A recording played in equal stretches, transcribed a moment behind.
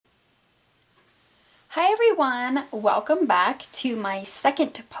Hi everyone, welcome back to my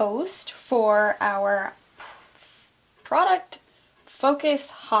second post for our product focus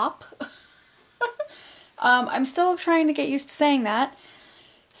hop. I'm still trying to get used to saying that.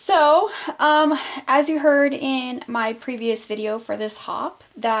 So, as you heard in my previous video for this hop,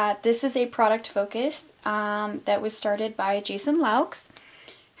 that this is a product focus that was started by Jason Laux,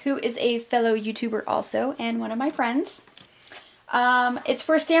 who is a fellow YouTuber also and one of my friends. It's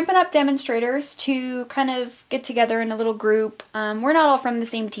for Stampin' Up! Demonstrators to kind of get together in a little group. We're not all from the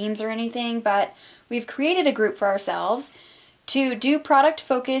same teams or anything, but we've created a group for ourselves to do product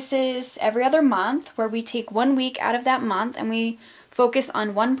focuses every other month, where we take 1 week out of that month and we focus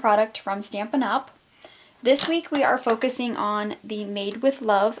on one product from Stampin' Up! This week we are focusing on the Made with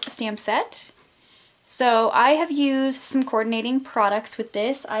Love stamp set. So I have used some coordinating products with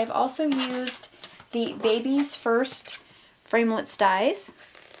this. I've also used the Baby's First Framelits dies.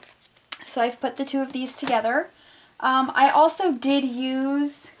 So I've put the two of these together. I also did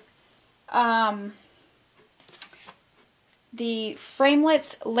use the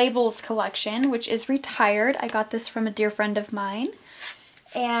Framelits Labels collection, which is retired. I got this from a dear friend of mine.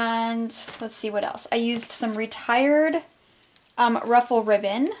 And let's see what else. I used some retired ruffle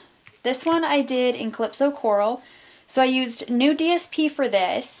ribbon. This one I did in Calypso Coral. So I used new DSP for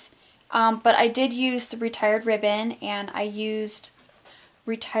this. But I did use the retired ribbon, and I used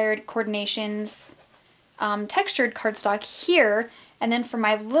retired coordinations textured cardstock here. And then for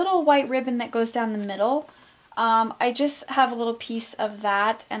my little white ribbon that goes down the middle, I just have a little piece of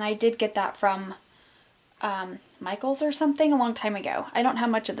that, and I did get that from Michael's or something a long time ago. I don't have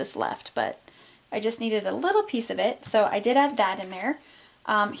much of this left, but I just needed a little piece of it, so I did add that in there.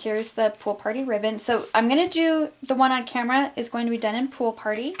 Here's the Pool Party ribbon. So I'm going to do the one on camera is going to be done in Pool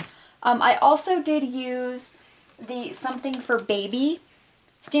Party. I also did use the Something for Baby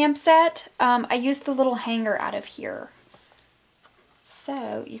stamp set. I used the little hanger out of here.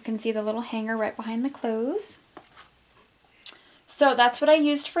 So you can see the little hanger right behind the clothes. So that's what I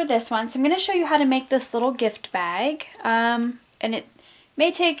used for this one. So I'm going to show you how to make this little gift bag. And it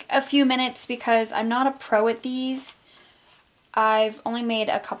may take a few minutes because I'm not a pro at these. I've only made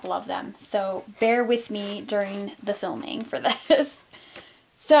a couple of them. So bear with me during the filming for this.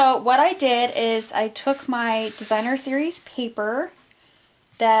 So what I did is I took my Designer Series paper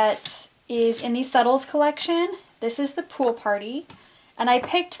that is in the Subtles collection. This is the Pool Party. And I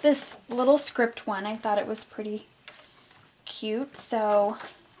picked this little script one. I thought it was pretty cute. So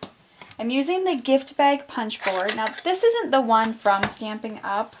I'm using the gift bag punch board. Now this isn't the one from Stampin'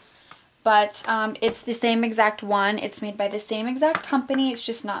 Up, but it's the same exact one. It's made by the same exact company. It's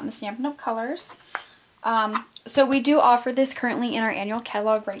just not in the Stampin' Up! Colors. So we do offer this currently in our annual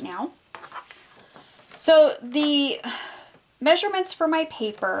catalog right now. So the measurements for my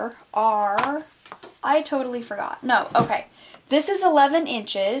paper are, I totally forgot. No, okay. This is 11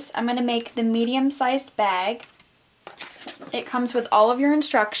 inches. I'm going to make the medium-sized bag. It comes with all of your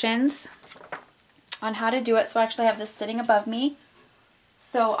instructions on how to do it. So I actually have this sitting above me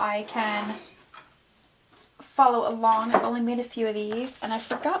so I can follow along. I've only made a few of these, and I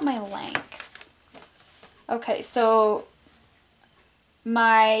forgot my length. Okay, so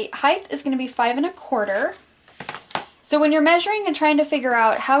my height is going to be 5 1/4. So when you're measuring and trying to figure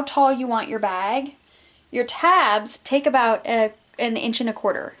out how tall you want your bag, your tabs take about an 1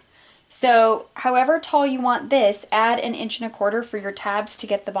 1/4. So however tall you want this, add an 1 1/4 for your tabs to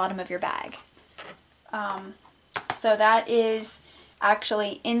get the bottom of your bag. So that is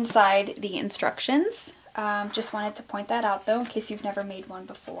actually inside the instructions. Just wanted to point that out though, in case you've never made one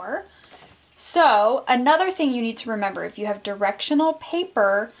before. So another thing you need to remember, if you have directional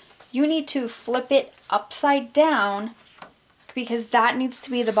paper, you need to flip it upside down because that needs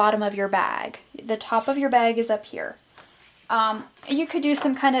to be the bottom of your bag. The top of your bag is up here. You could do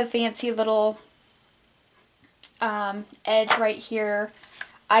some kind of fancy little edge right here.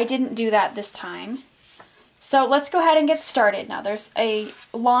 I didn't do that this time. So let's go ahead and get started. Now there's a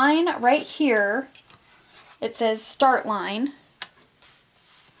line right here. It says start line.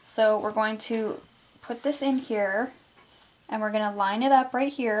 So we're going to put this in here and we're going to line it up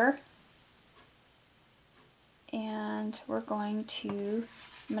right here. And we're going to,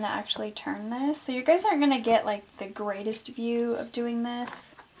 I'm going to actually turn this. So you guys aren't going to get like the greatest view of doing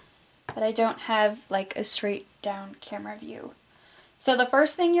this, but I don't have like a straight down camera view. So the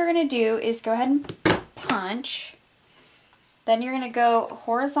first thing you're going to do is go ahead and punch. Then you're going to go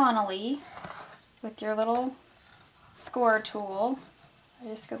horizontally with your little score tool. I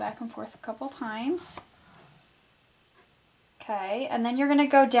just go back and forth a couple times. Okay, and then you're going to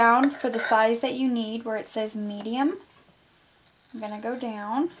go down for the size that you need where it says medium. I'm going to go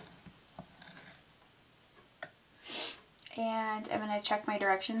down. And I'm going to check my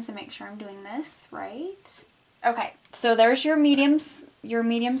directions and make sure I'm doing this right. Okay, so there's your medium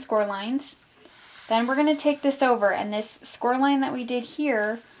score lines. Then we're going to take this over, and this score line that we did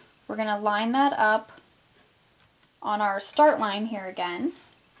here, we're going to line that up on our start line here again.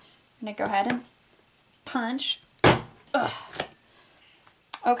 I'm going to go ahead and punch. Ugh.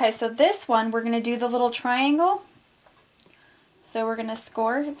 Okay, so this one, we're going to do the little triangle. So we're going to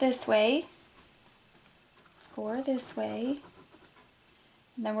score this way,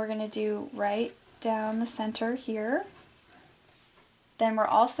 and then we're going to do right down the center here. Then we're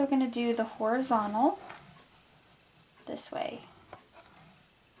also going to do the horizontal this way.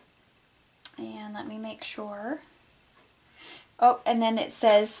 And let me make sure. Oh, and then it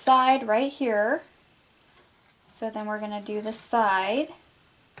says side right here. So then we're going to do the side.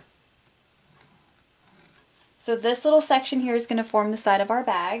 So this little section here is going to form the side of our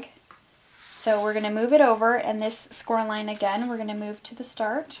bag. So we're going to move it over, and this score line again, we're going to move to the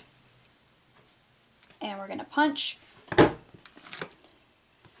start. And we're going to punch.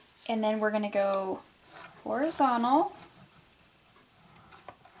 And then we're going to go horizontal.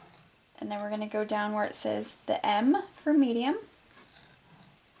 And then we're going to go down where it says the M for medium.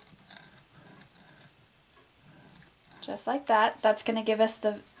 Just like that. That's going to give us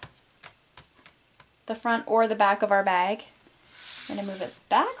the front or the back of our bag. I'm going to move it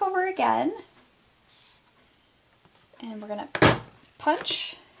back over again. And we're going to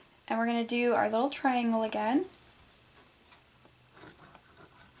punch. And we're going to do our little triangle again.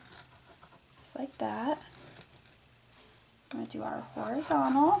 Just like that. I'm going to do our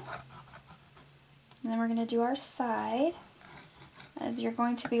horizontal. And then we're going to do our side. And you're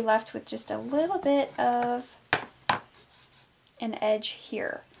going to be left with just a little bit of an edge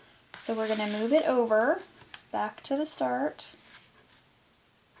here. So we're going to move it over back to the start.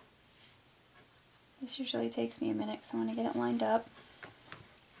 This usually takes me a minute because I want to get it lined up.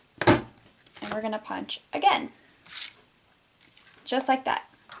 And we're going to punch again. Just like that.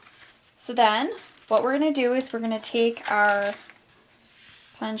 So then what we're going to do is we're going to take our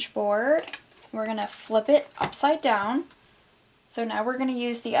punch board. We're going to flip it upside down. So now we're going to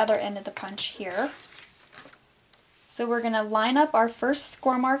use the other end of the punch here. So we're going to line up our first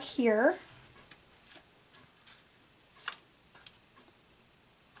score mark here.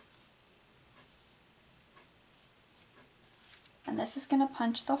 And this is going to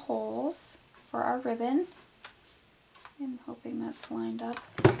punch the holes for our ribbon. I'm hoping that's lined up.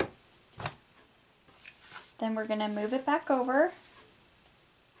 Then we're going to move it back over.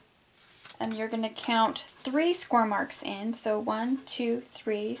 And you're going to count 3 score marks in. So 1, 2,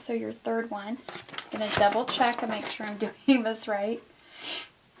 3. So your third one. I'm going to double check and make sure I'm doing this right.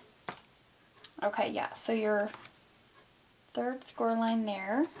 Okay, yeah. So your third score line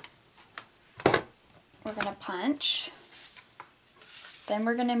there. We're going to punch. Then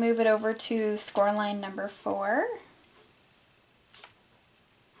we're going to move it over to score line number 4.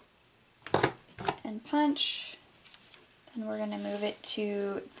 And punch. Then we're going to move it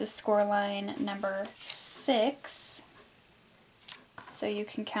to the score line number 6. So you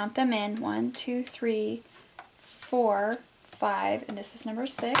can count them in. 1, 2, 3, 4, 5, and this is number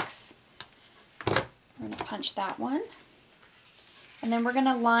 6. We're going to punch that one. And then we're going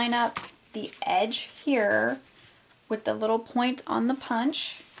to line up the edge here with the little point on the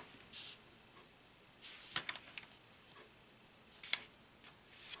punch.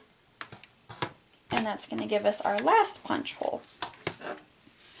 And that's going to give us our last punch hole.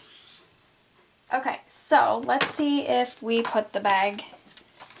 Okay, so let's see if we put the bag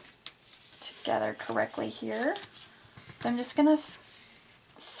together correctly here. So I'm just going to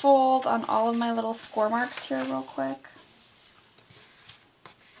fold on all of my little score marks here real quick.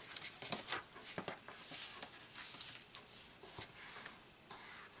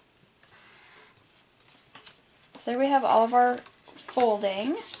 So there we have all of our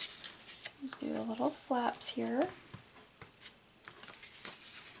folding. Do the little flaps here.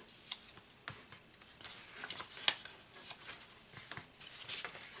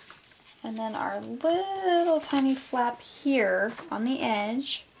 And then our little tiny flap here on the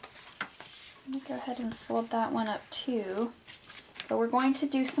edge. I'm going to go ahead and fold that one up too. But we're going to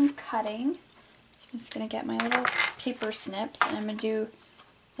do some cutting. So I'm just going to get my little paper snips, and I'm going to do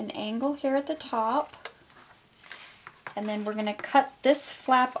an angle here at the top. And then we're going to cut this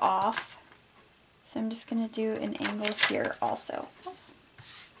flap off. So I'm just going to do an angle here also. Oops.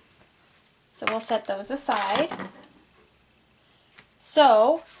 So we'll set those aside.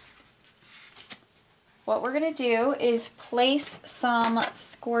 So what we're going to do is place some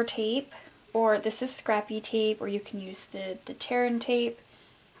score tape, or this is scrappy tape, or you can use the Terran tape,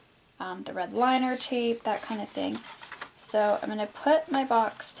 the red liner tape, that kind of thing. So I'm going to put my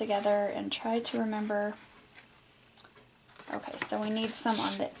box together and try to remember. Okay, so we need some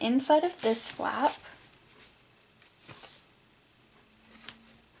on the inside of this flap.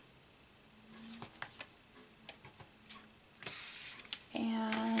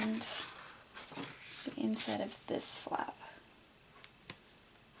 And the inside of this flap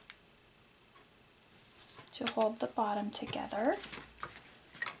to hold the bottom together.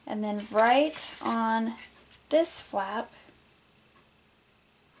 And then right on this flap,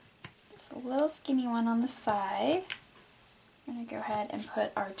 just a little skinny one on the side, I'm going to go ahead and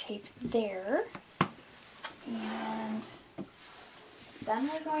put our tape there. And then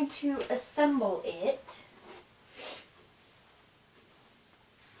we're going to assemble it.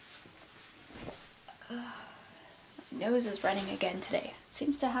 My nose is running again today. It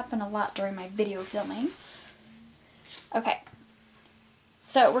seems to happen a lot during my video filming. Okay,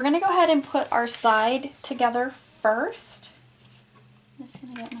 so we're going to go ahead and put our side together first. I'm just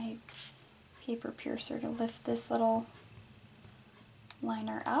going to get my paper piercer to lift this little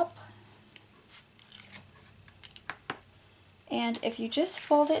liner up. And if you just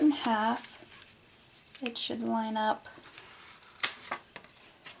fold it in half, it should line up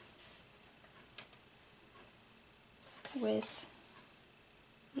with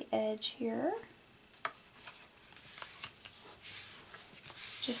the edge here.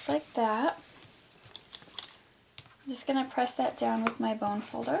 Just like that. I'm just going to press that down with my bone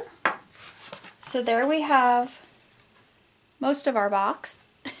folder. So there we have most of our box.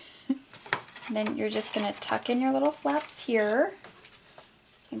 Then you're just going to tuck in your little flaps here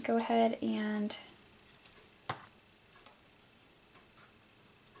and go ahead and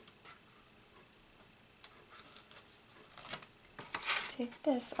take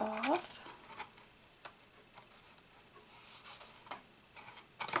this off.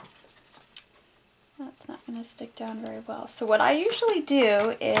 That's not going to stick down very well. So what I usually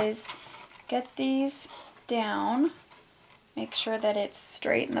do is get these down, make sure that it's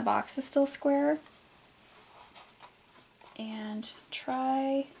straight and the box is still square, and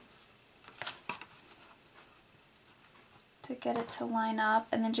try to get it to line up,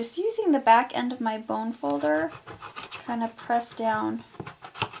 and then just using the back end of my bone folder, kind of press down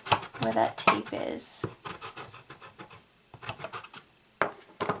where that tape is.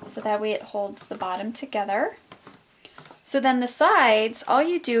 So that way it holds the bottom together. So then the sides, all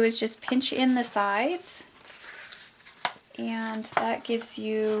you do is just pinch in the sides, and that gives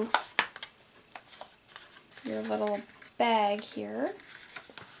you your little bag here.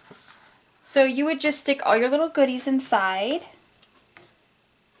 So you would just stick all your little goodies inside,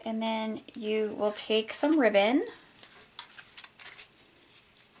 and then you will take some ribbon.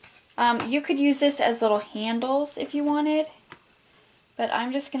 You could use this as little handles if you wanted, but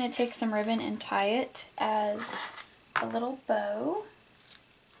I'm just going to take some ribbon and tie it as a little bow.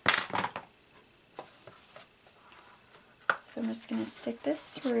 So I'm just going to stick this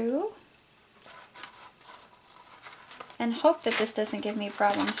through and hope that this doesn't give me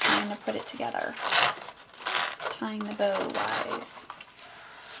problems trying to put it together, tying the bow wise.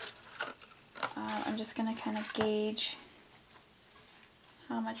 I'm just going to kind of gauge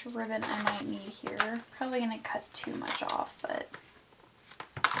how much ribbon I might need here. Probably going to cut too much off, but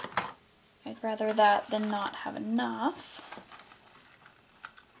I'd rather that than not have enough.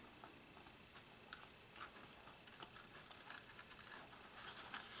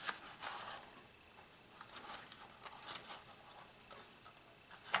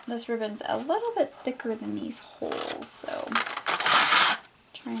 This ribbon's a little bit thicker than these holes, so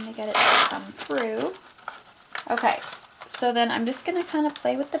trying to get it to come through. Okay, so then I'm just going to kind of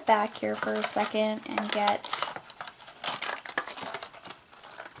play with the back here for a second and get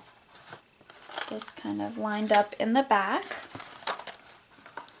this kind of lined up in the back.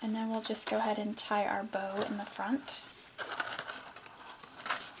 And then we'll just go ahead and tie our bow in the front.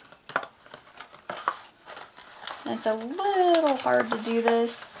 And it's a little hard to do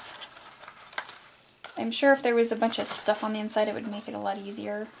this. I'm sure if there was a bunch of stuff on the inside, it would make it a lot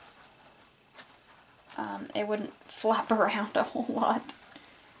easier. It wouldn't flap around a whole lot.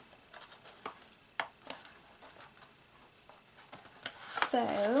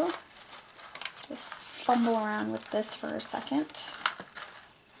 So, just fumble around with this for a second.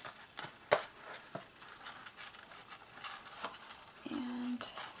 And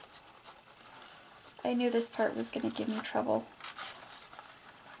I knew this part was going to give me trouble.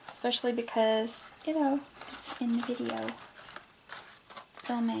 Especially because, you know, it's in the video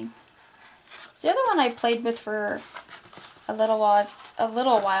filming. The other one I played with for a little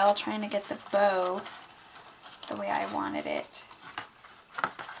while trying to get the bow the way I wanted it.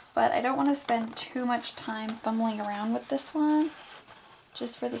 but I don't want to spend too much time fumbling around with this one,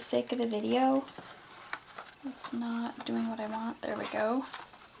 just for the sake of the video. It's not doing what I want. There we go.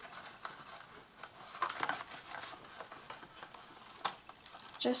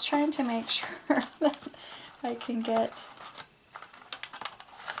 Just trying to make sure that I can get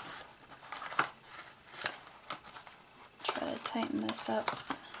try to tighten this up.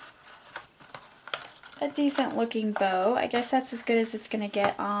 A decent looking bow. I guess that's as good as it's going to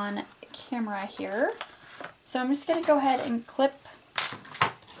get on camera here. So I'm just going to go ahead and clip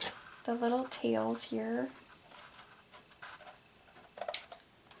the little tails here.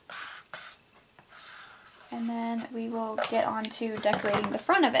 And then we will get on to decorating the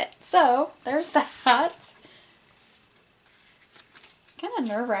front of it. So there's that. Kind of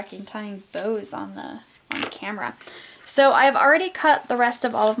nerve-wracking tying bows on camera. So I've already cut the rest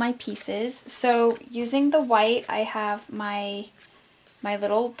of all of my pieces. So using the white, I have my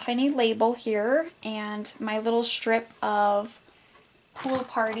little tiny label here and my little strip of Pool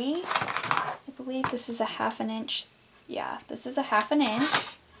Party. I believe this is a 1/2 inch. Yeah, this is a 1/2 inch.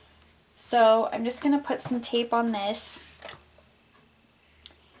 So I'm just going to put some tape on this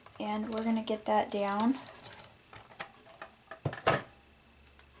and we're going to get that down.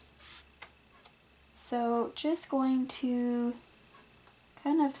 So just going to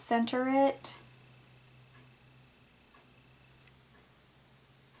kind of center it.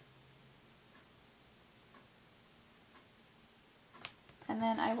 And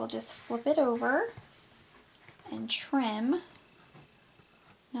then I will just flip it over and trim.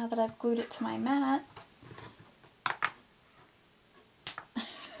 Now that I've glued it to my mat.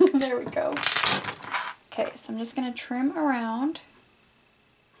 There we go. Okay, so I'm just going to trim around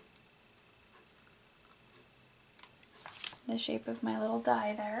the shape of my little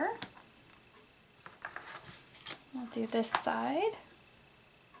die there. I'll do this side.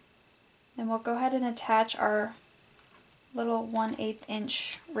 Then we'll go ahead and attach our little 1/8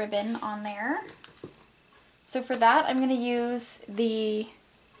 inch ribbon on there. So for that, I'm going to use the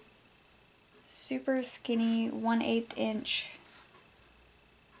super skinny 1/8 inch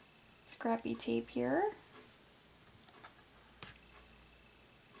scrappy tape here.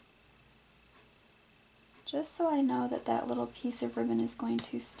 Just so I know that that little piece of ribbon is going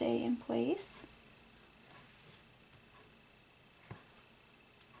to stay in place.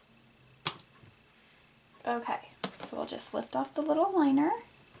 Okay, so we'll just lift off the little liner.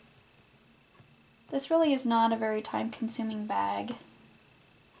 This really is not a very time-consuming bag.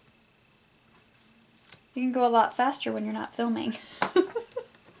 You can go a lot faster when you're not filming.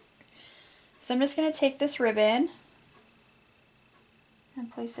 So I'm just going to take this ribbon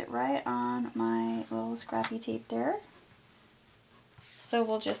and place it right on my little scrappy tape there. So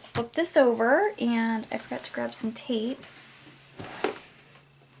we'll just flip this over, and I forgot to grab some tape.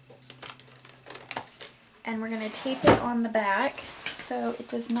 And we're going to tape it on the back so it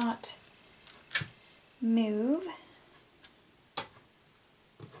does not move.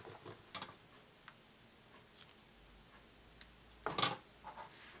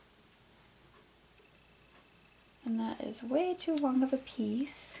 And that is way too long of a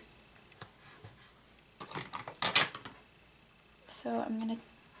piece. So I'm going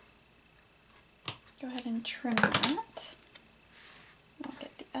to go ahead and trim that. I'll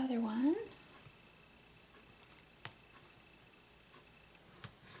get the other one.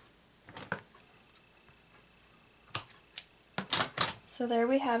 So there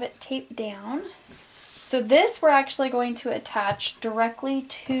we have it taped down. So this we're actually going to attach directly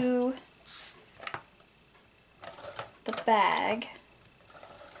to the bag.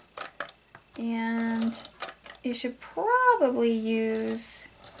 And you should probably use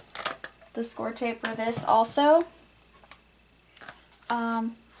the score tape for this also.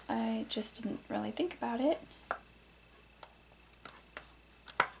 I just didn't really think about it.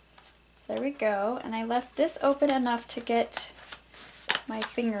 So there we go. And I left this open enough to get my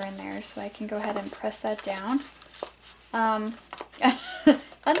finger in there, so I can go ahead and press that down. Another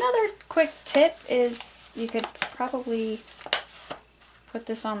quick tip is you could probably put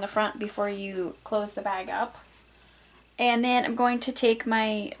this on the front before you close the bag up. And then I'm going to take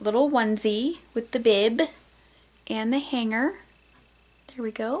my little onesie with the bib and the hanger. There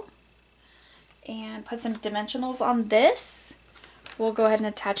we go. And put some dimensionals on this. We'll go ahead and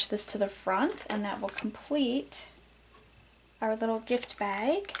attach this to the front, and that will complete our little gift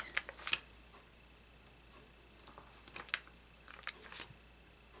bag.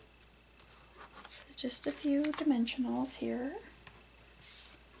 So just a few dimensionals here.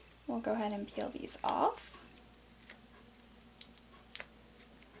 We'll go ahead and peel these off.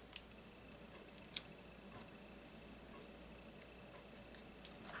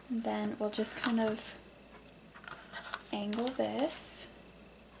 And then we'll just kind of angle this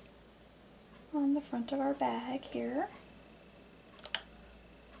on the front of our bag here.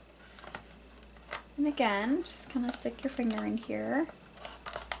 And again, just kind of stick your finger in here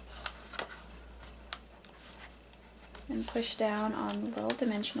and push down on the little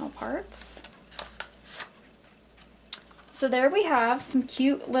dimensional parts. So there we have some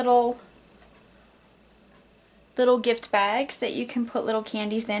cute little gift bags that you can put little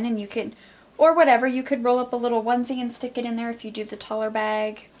candies in, and you can, or whatever, you could roll up a little onesie and stick it in there if you do the taller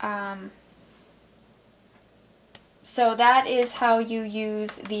bag. So that is how you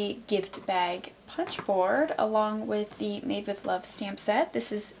use the gift bag punch board along with the Made with Love stamp set.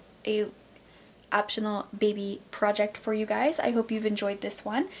 This is a optional baby project for you guys. I hope you've enjoyed this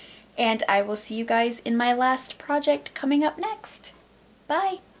one, and I will see you guys in my last project coming up next.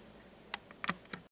 Bye!